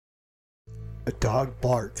A dog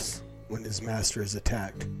barks when his master is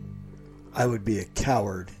attacked. I would be a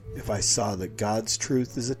coward if I saw that God's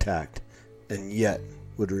truth is attacked and yet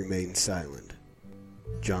would remain silent.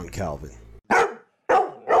 John Calvin.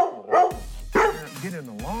 Get in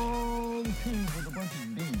a long tube with a bunch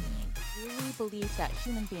of demons. Really believe that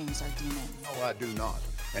human beings are demons. No, I do not.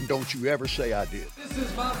 And don't you ever say I did. This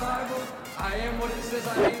is my Bible. I am what it says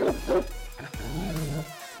I am.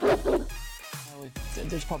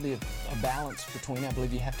 There's probably a balance between, I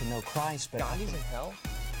believe you have to know Christ, but... God is in hell.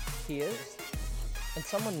 He is. And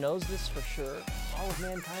someone knows this for sure. All of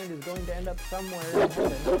mankind is going to end up somewhere in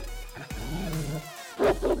heaven. My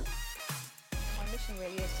mission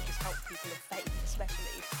really is to just help people of faith,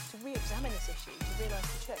 especially, to re-examine this issue, to realise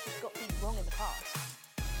the church has got things wrong in the past.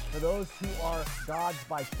 For those who are God's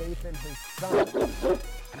by faith in His Son.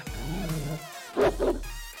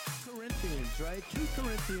 Corinthians, right? 2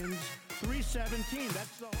 Corinthians 3:17.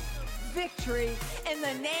 That's the victory in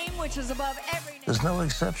the name which is above every name. There's no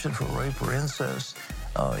exception for rape or incest.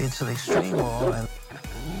 It's an extreme law. And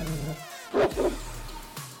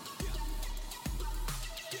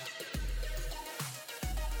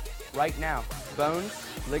Right now. Bones,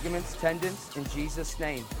 ligaments, tendons, in Jesus'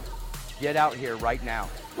 name. Get out here right now.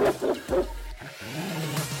 So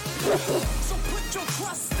put your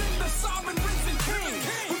trust in the sovereign risen king,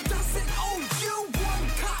 who doesn't owe you one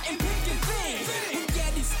cotton picking thing. And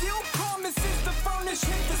yet he still promises to furnish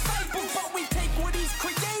his disciples, but we take what he's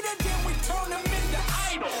created and we turn him into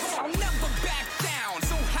idols. I'll never back down,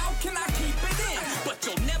 so how can I keep it in? But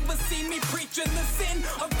you'll never see me preaching the sin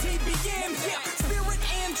of TBM. Yeah, spirit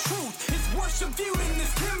and truth is worship viewed in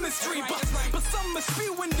this chemistry, but some are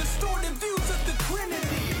spewing distorted views of the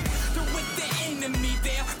Trinity. They're with the enemy,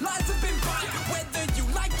 their lies have been bought. Whether you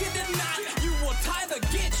like it or not, you will either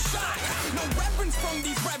get shot. No reverence from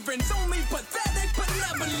these reverends, only pathetic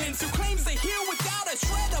benevolence who claims to heal without a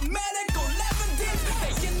shred of medical evidence.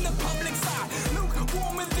 They in the public side,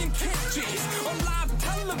 lukewarmer than kitchens. On live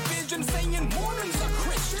television saying Mormons are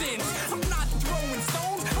Christians. I'm not throwing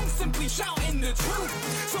stones, I'm simply shouting the truth.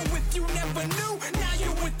 So if you never knew, now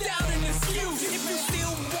you're without an excuse. If you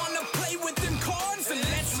still wanna play with them cards, then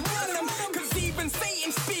let's run them. Cause even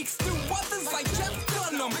Satan speaks through others like Jeff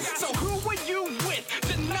Dunham. So who are you with?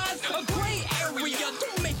 Denies a gray area.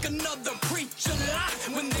 Don't make another preacher lie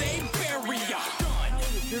when they bury ya.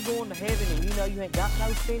 If you're going to heaven and you know you ain't got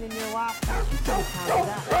no sin in your life, it's time to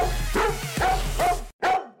die.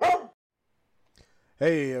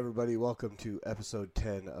 Hey everybody, welcome to episode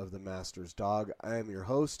 10 of The Master's Dog. I am your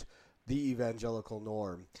host, the Evangelical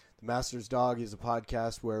Norm. The Master's Dog is a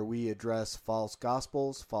podcast where we address false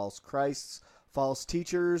gospels, false Christs, false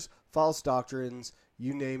teachers, false doctrines,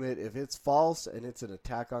 you name it. If it's false and it's an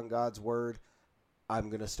attack on God's word, I'm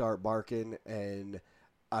going to start barking and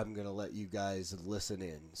I'm going to let you guys listen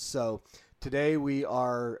in. So today we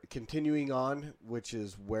are continuing on, which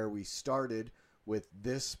is where we started with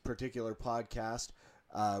this particular podcast,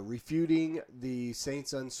 refuting the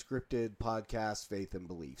Saints Unscripted podcast, Faith and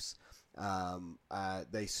Beliefs.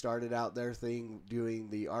 They started out their thing doing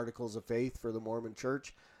the Articles of Faith for the Mormon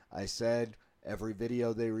Church. I said every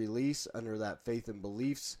video they release under that Faith and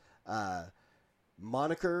Beliefs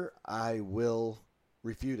moniker, I will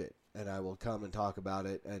refute it, and I will come and talk about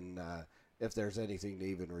it, and if there's anything to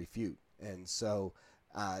even refute. And so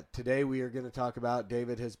today we are going to talk about,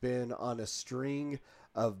 David has been on a string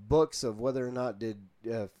of books of whether or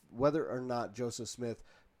not Joseph Smith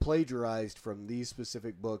plagiarized from these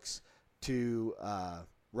specific books to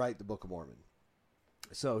write the Book of Mormon.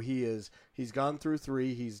 So he's gone through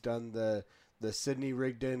 3. He's done the Sidney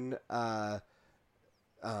Rigdon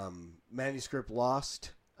manuscript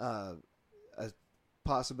lost a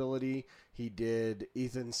possibility. He did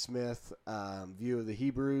Ethan Smith View of the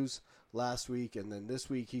Hebrews last week, and then this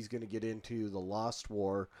week he's going to get into the Lost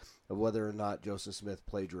War of whether or not Joseph Smith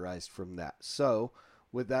plagiarized from that. So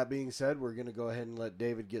with that being said, we're going to go ahead and let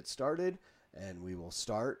David get started, and we will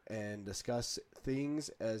start and discuss things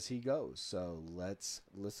as he goes. So let's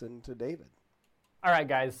listen to David. All right,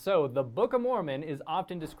 guys, so the Book of Mormon is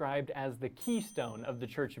often described as the keystone of the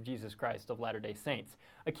Church of Jesus Christ of Latter-day Saints.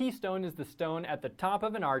 A keystone is the stone at the top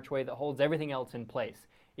of an archway that holds everything else in place.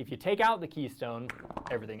 If you take out the keystone,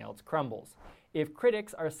 everything else crumbles. If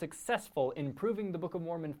critics are successful in proving the Book of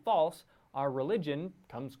Mormon false, our religion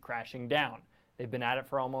comes crashing down. They've been at it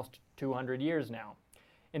for almost 200 years now.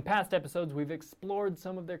 In past episodes, we've explored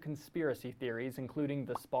some of their conspiracy theories, including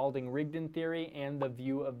the Spalding-Rigdon theory and the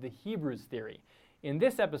View of the Hebrews theory. In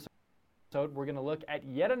this episode, we're going to look at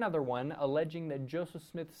yet another one alleging that Joseph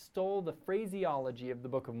Smith stole the phraseology of the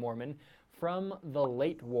Book of Mormon from The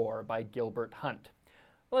Late War by Gilbert Hunt.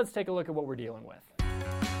 Let's take a look at what we're dealing with.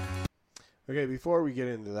 Okay, before we get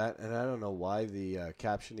into that, and I don't know why the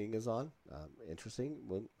captioning is on. Interesting.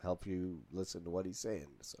 Will help you listen to what he's saying.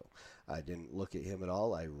 So I didn't look at him at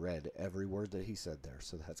all. I read every word that he said there.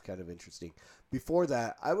 So that's kind of interesting. Before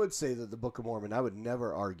that, I would say that the Book of Mormon, I would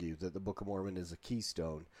never argue that the Book of Mormon is a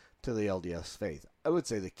keystone to the LDS faith. I would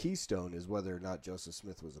say the keystone is whether or not Joseph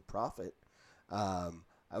Smith was a prophet. I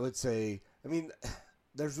would say,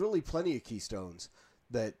 there's really plenty of keystones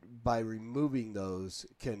that by removing those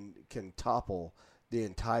can topple the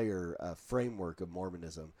entire framework of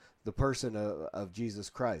Mormonism. The person of Jesus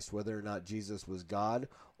Christ, whether or not Jesus was God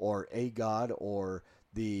or a God or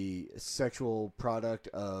the sexual product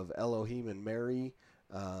of Elohim and Mary,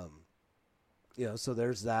 so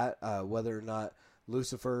there's that. Whether or not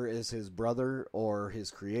Lucifer is his brother or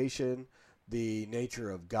his creation, the nature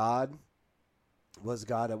of God. Was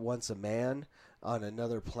God at once a man on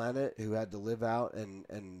another planet who had to live out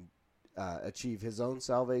and achieve his own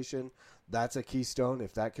salvation? That's a keystone.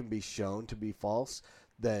 If that can be shown to be false,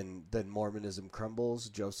 then Mormonism crumbles.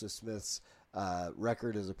 Joseph Smith's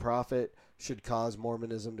record as a prophet should cause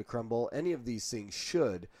Mormonism to crumble. Any of these things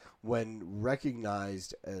should, when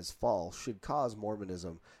recognized as false, should cause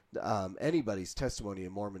Mormonism, anybody's testimony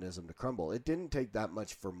in Mormonism to crumble. It didn't take that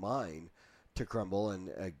much for mine to crumble,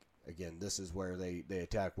 and again, this is where they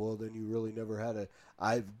attack. Well, then you really never had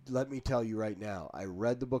let me tell you right now, I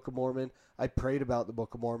read the Book of Mormon. I prayed about the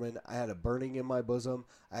Book of Mormon. I had a burning in my bosom.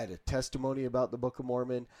 I had a testimony about the Book of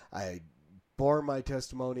Mormon. I bore my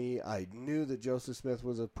testimony. I knew that Joseph Smith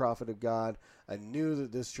was a prophet of God. I knew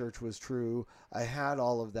that this church was true. I had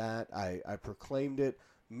all of that. I proclaimed it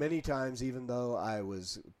many times, even though I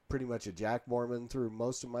was pretty much a Jack Mormon through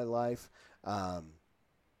most of my life.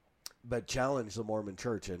 But challenged the Mormon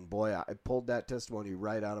church, and boy, I pulled that testimony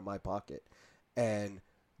right out of my pocket. And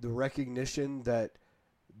the recognition that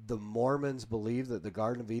the Mormons believed that the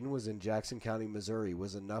Garden of Eden was in Jackson County, Missouri,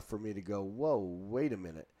 was enough for me to go, whoa, wait a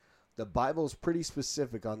minute. The Bible's pretty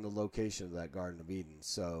specific on the location of that Garden of Eden.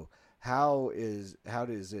 So how is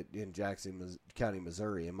it in Jackson County,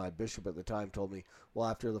 Missouri? And my bishop at the time told me, well,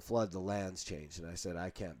 after the flood, the lands changed. And I said, I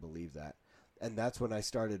can't believe that. And that's when I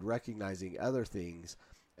started recognizing other things.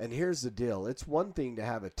 And here's the deal. It's one thing to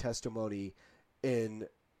have a testimony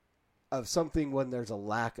of something when there's a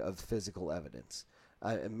lack of physical evidence.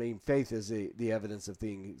 Faith is the evidence of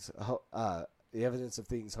things, the evidence of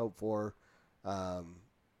things hoped for. I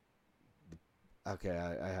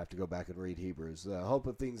have to go back and read Hebrews. The hope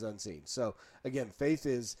of things unseen. So again, faith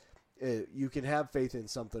is, you can have faith in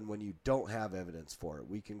something when you don't have evidence for it.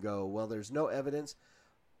 We can go, well, there's no evidence.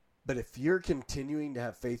 But if you're continuing to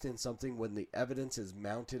have faith in something when the evidence is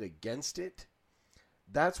mounted against it,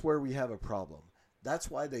 that's where we have a problem.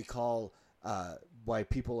 That's why why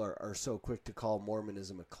people are so quick to call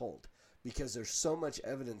Mormonism a cult, because there's so much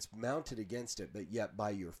evidence mounted against it, but yet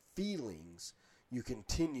by your feelings, you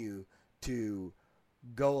continue to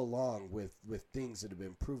go along with things that have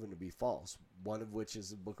been proven to be false, one of which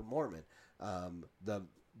is the Book of Mormon. The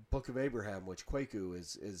Book of Abraham, which Kwaku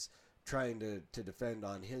is trying to defend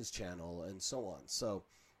on his channel, and so on. So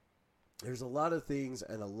there's a lot of things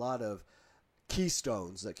and a lot of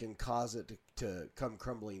keystones that can cause it to come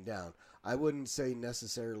crumbling down. I wouldn't say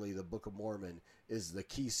necessarily the Book of Mormon is the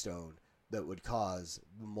keystone that would cause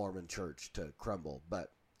the Mormon church to crumble,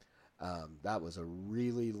 but that was a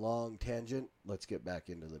really long tangent. Let's get back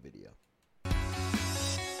into the video.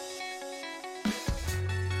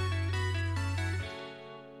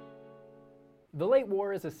 The Late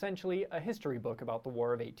War is essentially a history book about the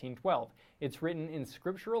War of 1812. It's written in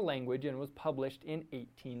scriptural language and was published in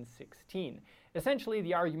 1816. Essentially,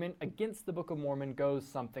 the argument against the Book of Mormon goes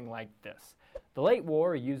something like this. The Late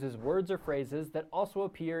War uses words or phrases that also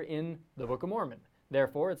appear in the Book of Mormon.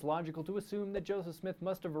 Therefore, it's logical to assume that Joseph Smith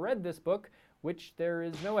must have read this book, which there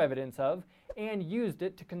is no evidence of, and used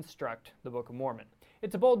it to construct the Book of Mormon.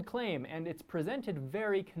 It's a bold claim, and it's presented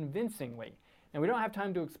very convincingly. And we don't have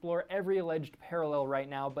time to explore every alleged parallel right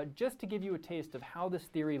now, but just to give you a taste of how this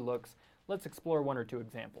theory looks, let's explore one or two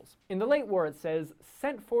examples. In the Late War it says,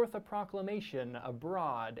 "Sent forth a proclamation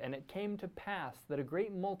abroad, and it came to pass that a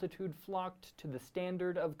great multitude flocked to the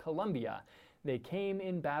standard of Columbia. They came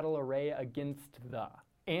in battle array against the."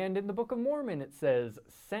 And in the Book of Mormon it says,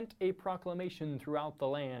 "Sent a proclamation throughout the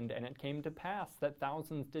land, and it came to pass that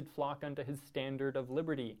thousands did flock unto his standard of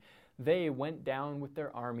liberty. They went down with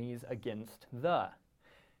their armies against the."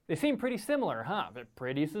 They seem pretty similar, huh? They're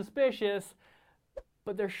pretty suspicious.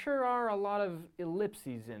 But there sure are a lot of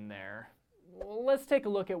ellipses in there. Well, let's take a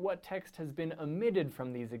look at what text has been omitted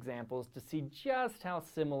from these examples to see just how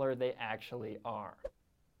similar they actually are.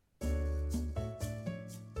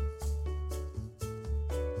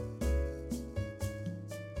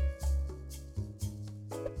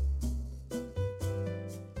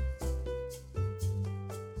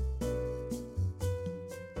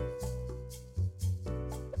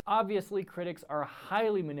 Obviously, critics are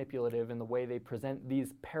highly manipulative in the way they present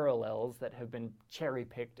these parallels that have been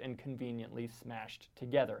cherry-picked and conveniently smashed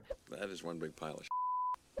together. That is one big pile of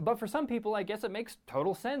But for some people, I guess it makes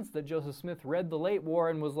total sense that Joseph Smith read the late war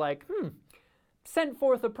and was like, sent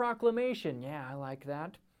forth a proclamation. Yeah, I like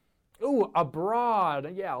that. Ooh,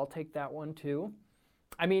 abroad. Yeah, I'll take that one too.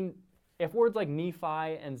 I mean, if words like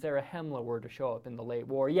Nephi and Zarahemla were to show up in the late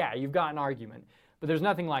war, yeah, you've got an argument. But there's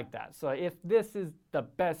nothing like that. So if this is the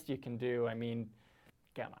best you can do, I mean,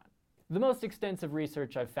 come on. The most extensive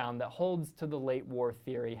research I've found that holds to the late war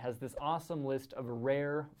theory has this awesome list of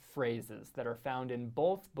rare phrases that are found in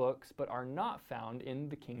both books but are not found in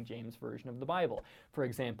the King James Version of the Bible. For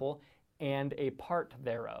example, and a part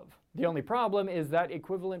thereof. The only problem is that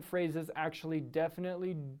equivalent phrases actually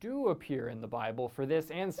definitely do appear in the Bible for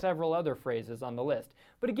this and several other phrases on the list.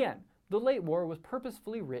 But again, the late war was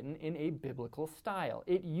purposefully written in a biblical style.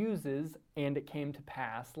 It uses "and it came to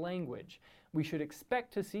pass" language. We should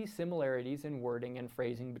expect to see similarities in wording and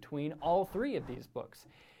phrasing between all three of these books.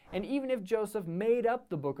 And even if Joseph made up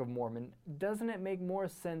the Book of Mormon, doesn't it make more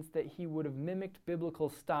sense that he would have mimicked biblical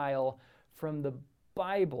style from the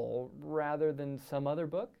Bible rather than some other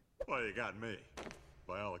book? Well, you got me.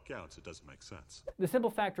 By all accounts, it doesn't make sense. The simple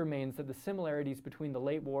fact remains that the similarities between the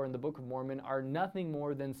late war and the Book of Mormon are nothing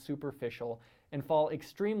more than superficial and fall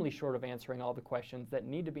extremely short of answering all the questions that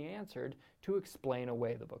need to be answered to explain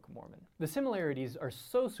away the Book of Mormon. The similarities are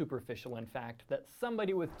so superficial, in fact, that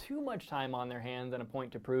somebody with too much time on their hands and a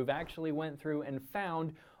point to prove actually went through and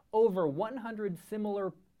found over 100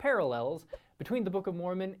 similar parallels between the Book of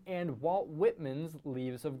Mormon and Walt Whitman's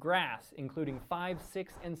Leaves of Grass, including 5,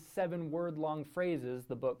 6, and 7 word-long phrases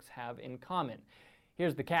the books have in common.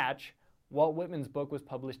 Here's the catch. Walt Whitman's book was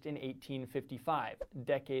published in 1855,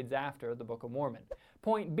 decades after the Book of Mormon.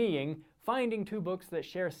 Point being, finding two books that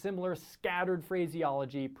share similar scattered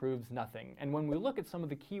phraseology proves nothing. And when we look at some of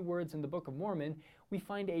the key words in the Book of Mormon, we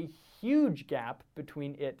find a huge gap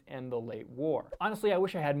between it and the late war. Honestly, I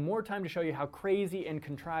wish I had more time to show you how crazy and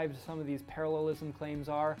contrived some of these parallelism claims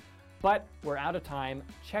are, but we're out of time.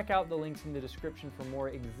 Check out the links in the description for more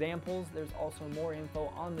examples. There's also more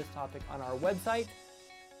info on this topic on our website.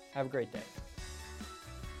 Have a great day.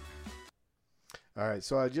 All right,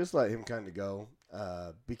 so I just let him kind of go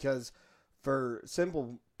because for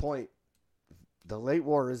simple point, the late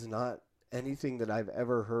war is not anything that I've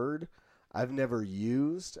ever heard. I've never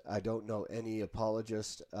used. I don't know any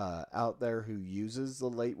apologist out there who uses the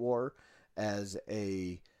late war as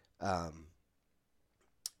a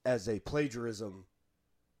plagiarism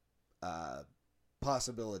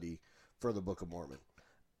possibility for the Book of Mormon.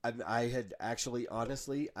 I had actually,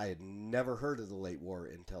 honestly, I had never heard of the late war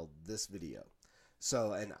until this video.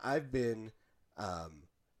 So, and I've been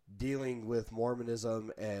dealing with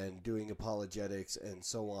Mormonism and doing apologetics and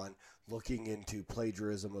so on, looking into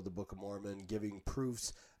plagiarism of the Book of Mormon, giving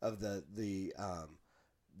proofs of the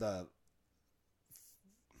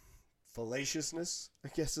fallaciousness, I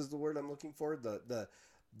guess is the word I'm looking for,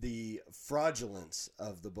 the fraudulence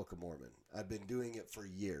of the Book of Mormon. I've been doing it for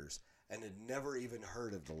years and had never even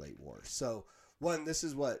heard of the late war. So, one, this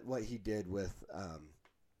is what he did with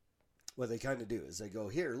what they kind of do is they go,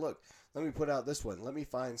 here, look, let me put out this one. Let me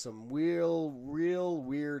find some real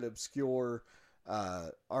weird, obscure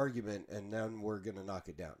argument, and then we're going to knock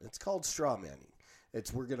it down. It's called straw manning.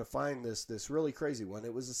 We're going to find this really crazy one.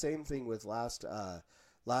 It was the same thing with last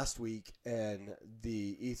week and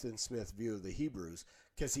the Ethan Smith view of the Hebrews,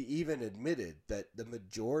 because he even admitted that the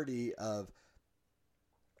majority of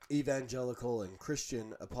evangelical and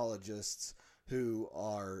Christian apologists who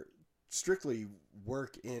are strictly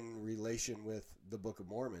work in relation with the Book of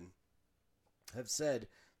Mormon have said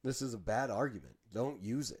this is a bad argument. Don't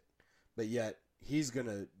use it. But yet he's going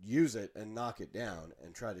to use it and knock it down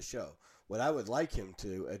and try to show. What I would like him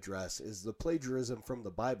to address is the plagiarism from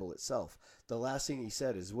the Bible itself. The last thing he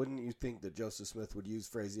said is, wouldn't you think that Joseph Smith would use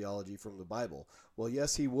phraseology from the Bible? Well,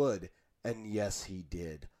 yes, he would. And yes, he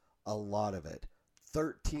did. A lot of it.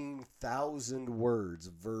 13,000 words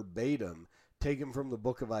verbatim taken from the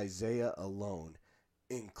book of Isaiah alone,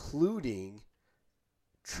 including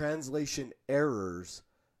translation errors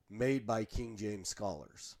made by King James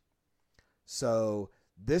scholars. So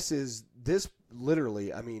this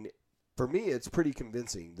literally, I mean, for me, it's pretty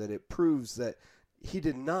convincing that it proves that he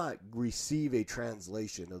did not receive a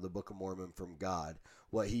translation of the Book of Mormon from God.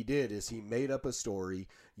 What he did is he made up a story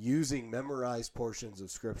using memorized portions of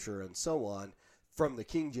Scripture and so on from the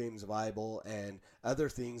King James Bible and other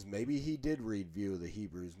things. Maybe he did read View of the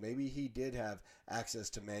Hebrews. Maybe he did have access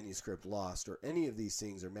to manuscript lost or any of these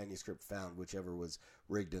things, or manuscript found, whichever was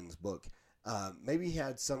Rigdon's book. maybe he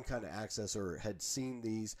had some kind of access or had seen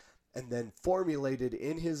these and then formulated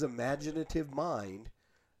in his imaginative mind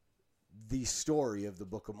the story of the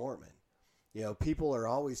Book of Mormon. You know, people are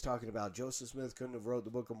always talking about Joseph Smith couldn't have wrote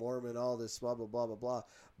the Book of Mormon, all this blah, blah, blah, blah, blah.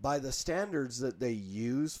 By the standards that they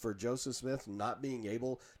use for Joseph Smith not being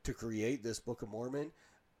able to create this Book of Mormon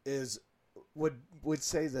would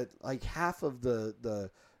say that like half of the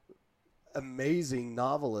amazing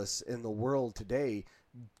novelists in the world today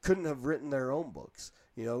couldn't have written their own books.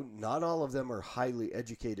 You know, not all of them are highly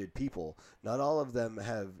educated people. Not all of them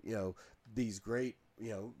have, you know, these great, you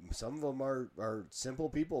know, some of them are simple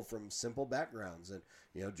people from simple backgrounds. And,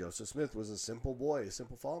 you know, Joseph Smith was a simple boy, a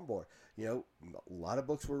simple farm boy. You know, a lot of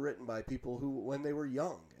books were written by people who, when they were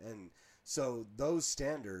young. And so those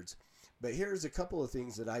standards. But here's a couple of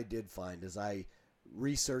things that I did find as I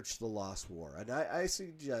researched the Lost War. And I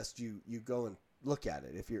suggest you go and look at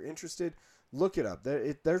it. If you're interested, look it up.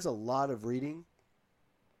 There's a lot of reading.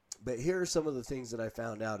 But here are some of the things that I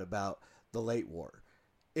found out about the late war.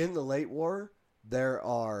 In the late war, there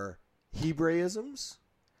are Hebraisms.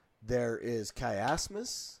 There is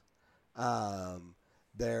chiasmus.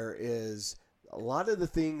 There is a lot of the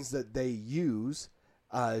things that they use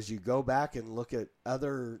as you go back and look at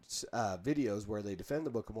other videos where they defend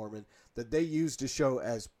the Book of Mormon that they use to show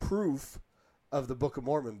as proof of the Book of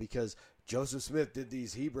Mormon, because Joseph Smith did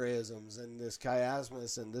these Hebraisms and this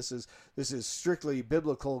chiasmus, and this is strictly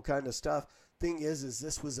biblical kind of stuff. Thing is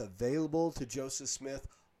this was available to Joseph Smith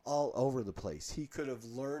all over the place. He could have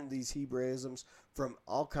learned these Hebraisms from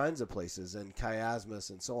all kinds of places, and chiasmus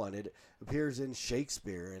and so on. It appears in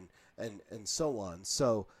Shakespeare and so on.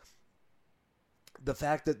 So the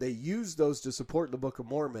fact that they use those to support the Book of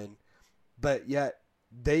Mormon, but yet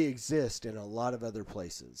they exist in a lot of other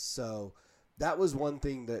places. So that was one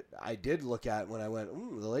thing that I did look at when I went,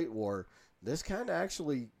 the late war, this kind of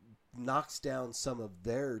actually knocks down some of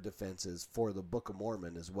their defenses for the Book of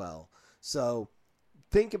Mormon as well. So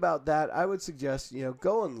think about that. I would suggest, you know,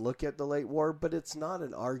 go and look at the late war, but it's not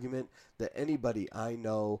an argument that anybody I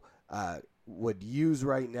know would use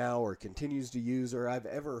right now or continues to use, or I've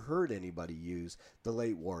ever heard anybody use the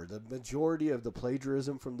late war. The majority of the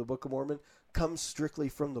plagiarism from the Book of Mormon comes strictly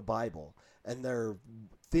from the Bible, and there are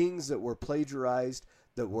things that were plagiarized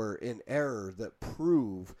that were in error that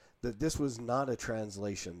prove that this was not a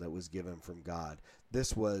translation that was given from God.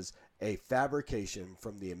 This was a fabrication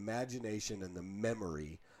from the imagination and the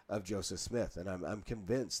memory of Joseph Smith, and I'm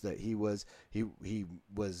convinced that he was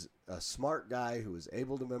a smart guy who was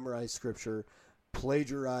able to memorize Scripture,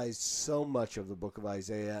 plagiarized so much of the book of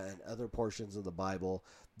Isaiah and other portions of the Bible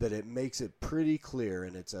that it makes it pretty clear,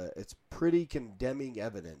 and it's pretty condemning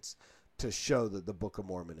evidence to show that the Book of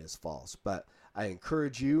Mormon is false. But I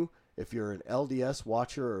encourage you, if you're an LDS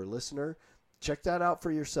watcher or listener, check that out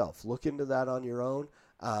for yourself. Look into that on your own.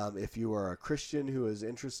 If you are a Christian who is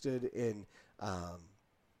interested in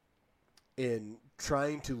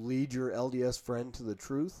trying to lead your LDS friend to the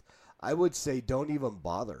truth, I would say don't even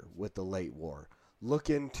bother with the late war.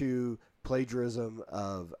 Look into plagiarism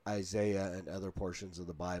of Isaiah and other portions of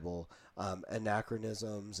the Bible,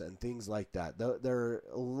 anachronisms and things like that. There are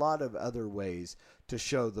a lot of other ways to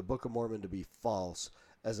show the Book of Mormon to be false,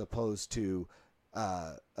 as opposed to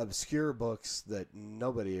obscure books that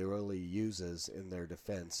nobody really uses in their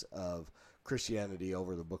defense of Christianity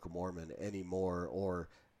over the Book of Mormon anymore, or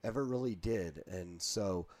ever really did. And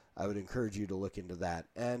so I would encourage you to look into that.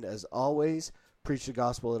 And as always, preach the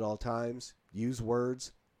gospel at all times. Use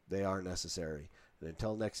words. They are necessary. And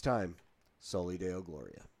until next time, Soli Deo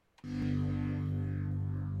Gloria.